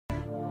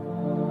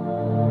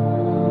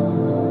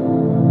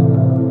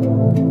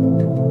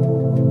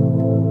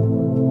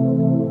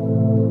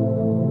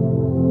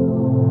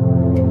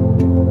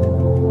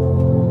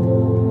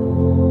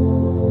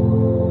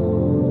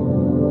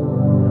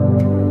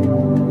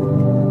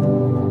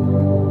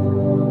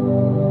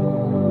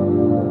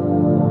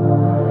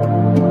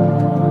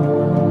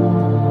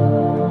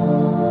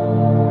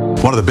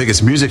the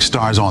biggest music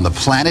stars on the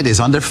planet is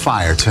under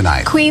fire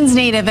tonight. Queens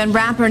native and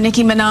rapper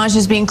Nicki Minaj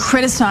is being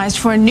criticized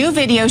for a new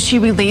video she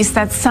released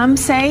that some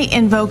say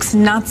invokes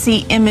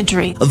Nazi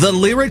imagery. The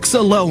lyrics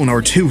alone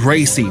are too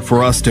racy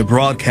for us to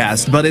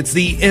broadcast, but it's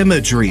the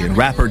imagery in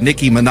rapper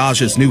Nicki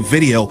Minaj's new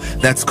video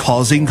that's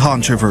causing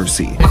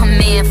controversy.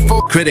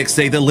 Critics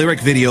say the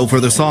lyric video for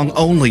the song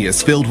Only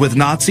is filled with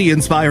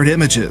Nazi-inspired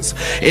images.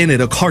 In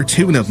it, a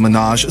cartoon of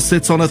Minaj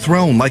sits on a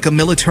throne like a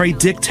military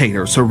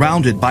dictator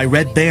surrounded by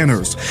red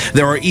banners.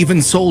 There are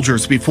even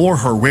soldiers before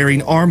her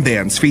wearing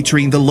armbands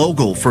featuring the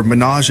logo for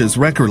Minaj's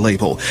record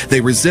label.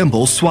 They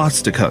resemble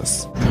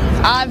swastikas.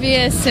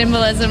 Obvious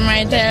symbolism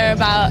right there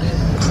about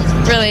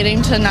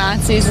relating to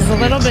Nazis is a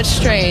little bit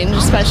strange,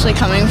 especially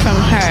coming from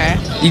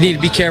her. You need to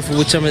be careful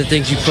with some of the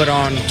things you put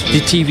on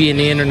the TV and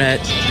the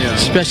internet,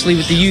 especially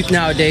with the youth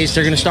nowadays.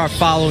 They're going to start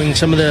following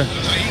some of the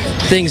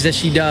things that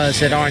she does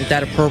that aren't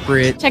that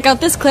appropriate. Check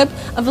out this clip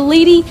of a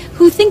lady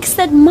who thinks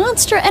that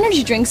Monster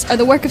energy drinks are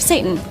the work of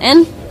Satan,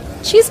 and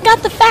she's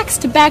got the facts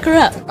to back her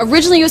up.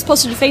 Originally it was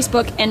posted to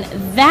Facebook, and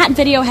that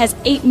video has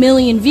 8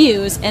 million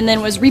views, and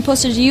then was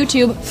reposted to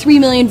YouTube, 3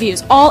 million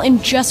views, all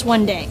in just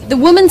one day. The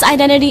woman's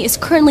identity is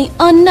currently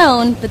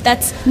unknown, but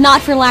that's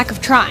not for lack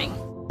of trying.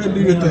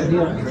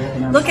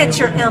 Look at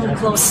your M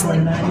closely.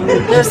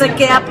 There's a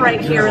gap right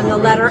here in the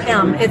letter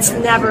M. It's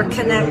never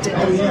connected.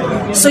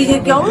 So you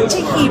go into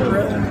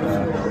Hebrew.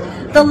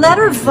 The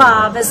letter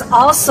Vav is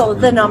also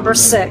the number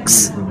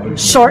 6.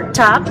 Short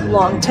top,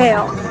 long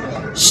tail.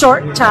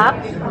 Short top,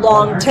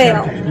 long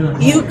tail.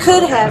 You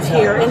could have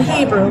here in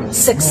Hebrew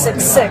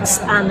 666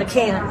 on the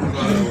can.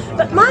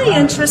 But my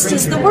interest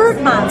is the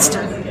word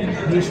monster.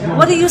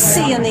 What do you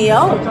see in the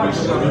O?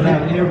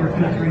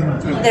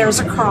 There's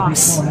a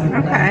cross.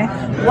 Okay.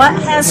 What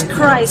has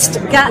Christ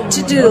got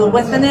to do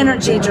with an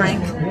energy drink,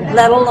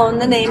 let alone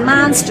the name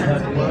Monster?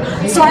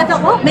 So I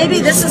thought, well, maybe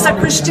this is a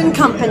Christian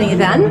company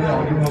then.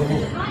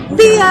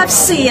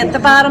 BFC at the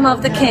bottom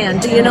of the can.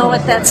 Do you know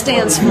what that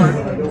stands for?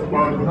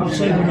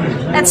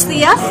 That's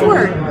the F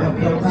word.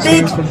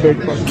 Big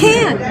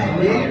can.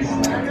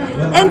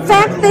 In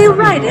fact, they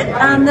write it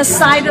on the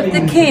side of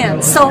the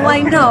can, so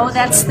I know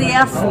that's the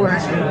F word.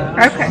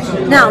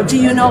 Okay. Now, do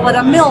you know what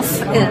a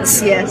MILF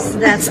is? Yes.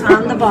 That's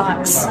on the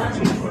box.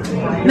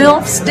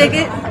 MILFs dig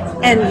it,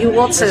 and you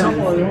will too.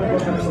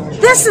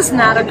 This is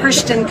not a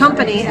Christian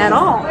company at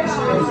all.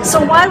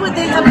 So why would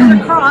they have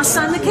put a cross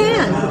on the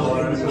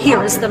can?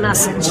 Here is the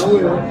message.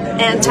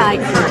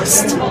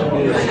 Antichrist.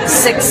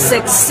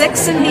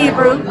 666 in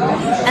Hebrew.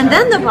 And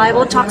then the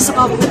Bible talks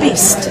about the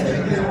beast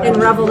in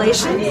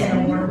Revelation.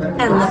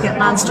 And look at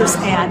Monster's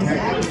ad.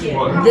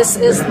 This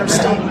is their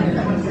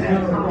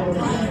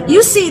statement.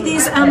 You see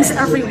these M's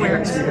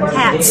everywhere.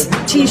 Hats,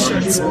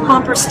 t-shirts,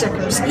 bumper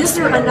stickers. Is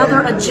there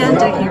another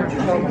agenda here?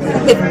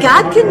 If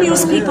God can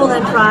use people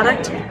and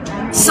product,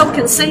 so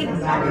can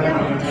Satan.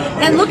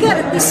 And look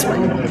at it this way.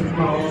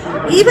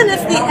 Even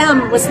if the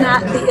M was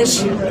not the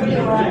issue,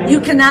 you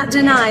cannot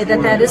deny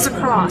that that is a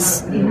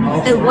cross.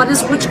 And what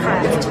is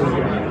witchcraft?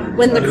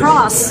 When the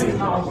cross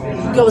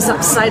goes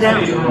upside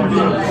down.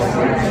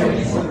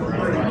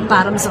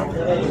 Bottoms up.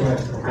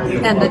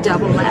 And the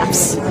devil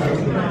laughs.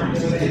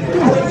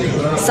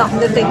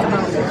 Something to think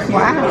about.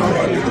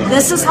 Wow.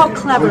 This is how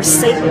clever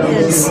Satan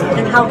is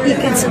and how he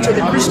gets into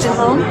the Christian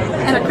home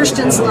and a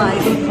Christian's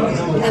life,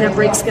 and it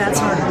breaks God's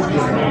heart.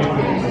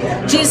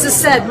 Jesus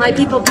said, my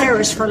people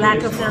perish for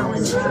lack of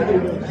knowledge.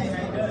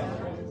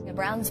 A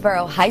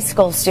Brownsboro high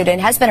school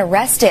student has been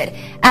arrested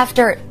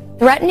after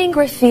threatening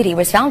graffiti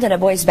was found in a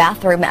boy's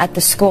bathroom at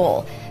the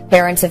school.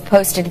 Parents have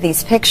posted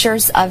these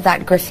pictures of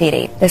that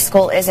graffiti. The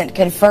school isn't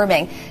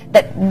confirming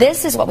that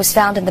this is what was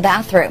found in the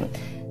bathroom.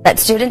 That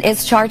student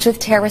is charged with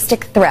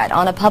terroristic threat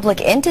on a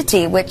public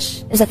entity,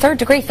 which is a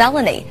third-degree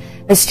felony.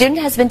 The student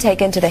has been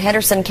taken to the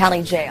Henderson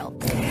County Jail.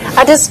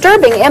 A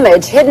disturbing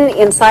image hidden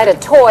inside a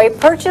toy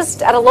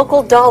purchased at a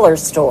local dollar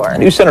store.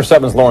 News Center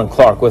 7's Lauren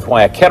Clark with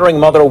why a Kettering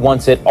mother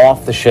wants it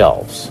off the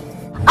shelves.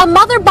 A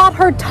mother bought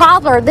her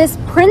toddler this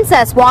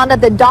princess wand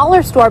at the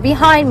dollar store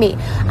behind me.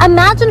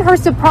 Imagine her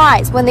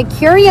surprise when the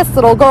curious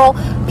little girl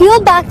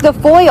peeled back the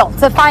foil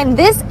to find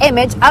this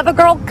image of a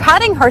girl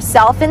cutting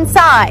herself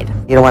inside.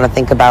 You don't want to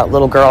think about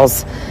little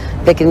girls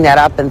picking that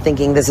up and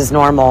thinking this is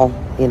normal,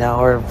 you know,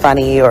 or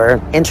funny or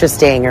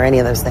interesting or any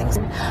of those things.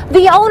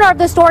 The owner of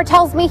the store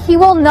tells me he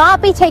will not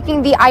be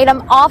taking the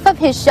item off of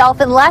his shelf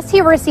unless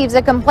he receives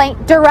a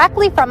complaint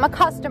directly from a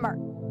customer.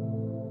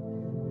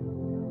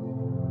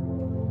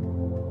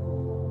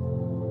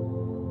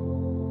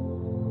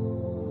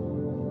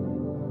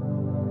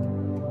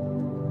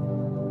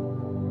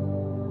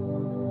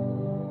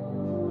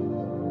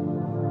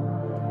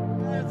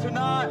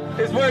 Tonight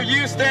is where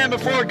you stand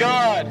before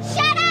God.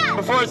 Shut up!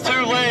 Before it's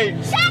too late.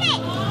 Shut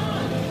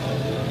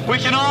it! We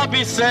can all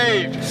be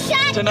saved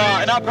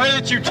tonight. And I pray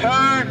that you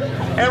turn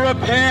and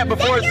repent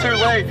before it's too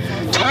late.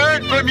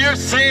 Turn from your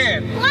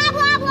sin. Blah,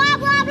 blah, blah,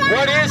 blah, blah.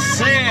 What is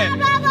sin?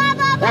 Blah, blah,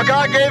 blah, blah, Well,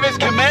 God gave His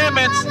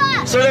commandments blah,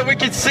 blah. so that we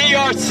can see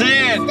our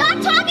sin. Stop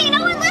talking,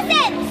 no one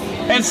listens.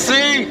 And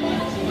see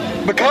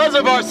because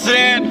of our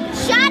sin,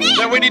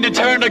 that we need to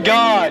turn to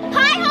God.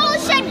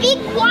 Potholes should be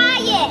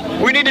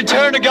quiet. We need to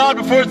turn to God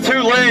before it's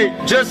too late,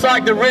 just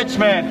like the rich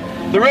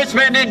man. The rich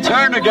man didn't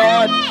turn to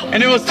God,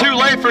 and it was too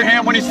late for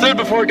him when he stood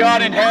before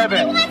God in heaven.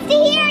 He wants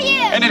to hear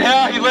you. And in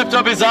hell, he lifted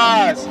up his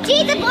eyes.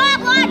 Jesus, blah,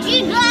 blah,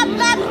 Jesus,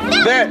 blah,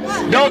 blah.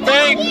 No. Don't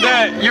think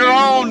that your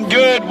own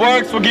good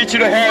works will get you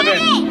to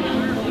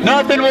heaven.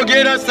 Nothing will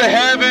get us to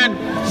heaven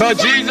but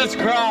Jesus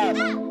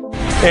Christ.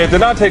 It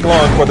did not take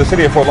long for the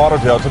city of Fort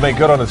Lauderdale to make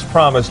good on its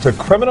promise to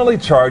criminally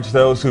charge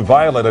those who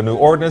violate a new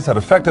ordinance that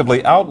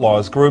effectively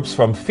outlaws groups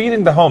from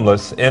feeding the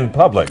homeless in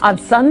public. On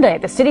Sunday,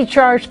 the city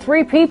charged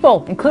 3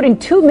 people, including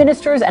 2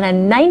 ministers and a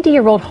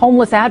 90-year-old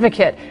homeless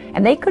advocate,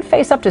 and they could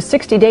face up to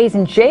 60 days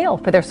in jail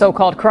for their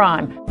so-called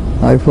crime.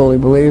 I fully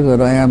believe that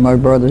I am my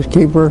brother's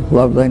keeper.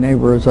 Love thy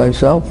neighbor as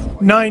thyself.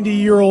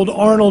 90-year-old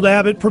Arnold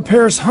Abbott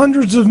prepares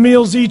hundreds of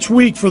meals each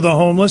week for the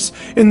homeless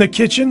in the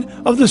kitchen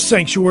of the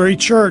Sanctuary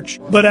Church.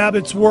 But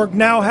Abbott's work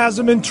now has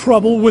him in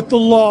trouble with the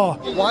law.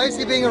 Why is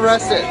he being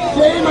arrested?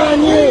 Shame on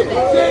you!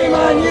 Shame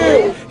on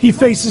you! He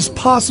faces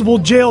possible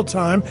jail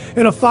time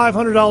and a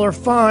 $500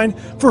 fine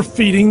for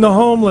feeding the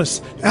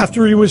homeless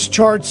after he was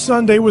charged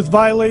Sunday with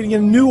violating a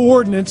new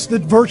ordinance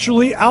that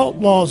virtually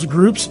outlaws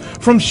groups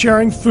from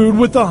sharing food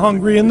with the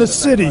hungry in the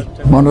city.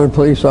 One of the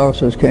police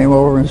officers came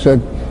over and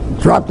said,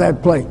 "Drop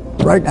that plate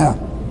right now."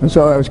 And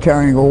so I was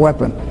carrying a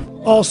weapon.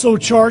 Also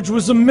charged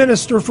was a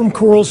minister from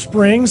Coral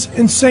Springs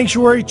and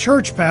Sanctuary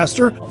Church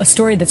pastor. A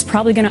story that's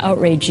probably going to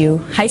outrage you.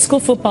 High school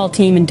football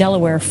team in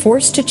Delaware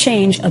forced to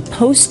change a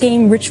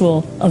post-game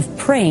ritual of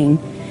praying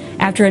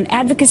after an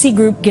advocacy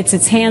group gets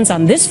its hands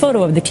on this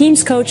photo of the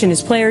team's coach and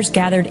his players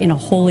gathered in a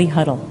holy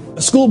huddle.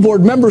 A school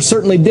board member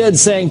certainly did,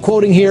 saying,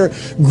 quoting here,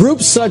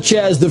 "Groups such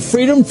as the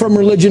Freedom from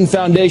Religion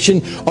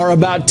Foundation are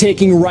about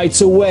taking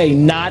rights away,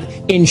 not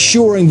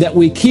ensuring that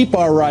we keep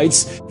our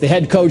rights." The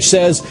head coach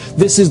says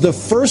this is the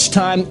first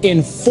time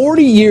in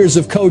 40 years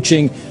of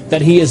coaching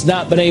that he has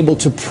not been able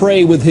to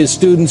pray with his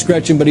students,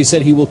 Gretchen, but he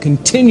said he will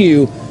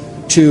continue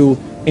to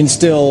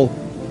instill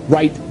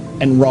right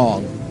and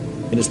wrong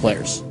in his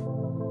players.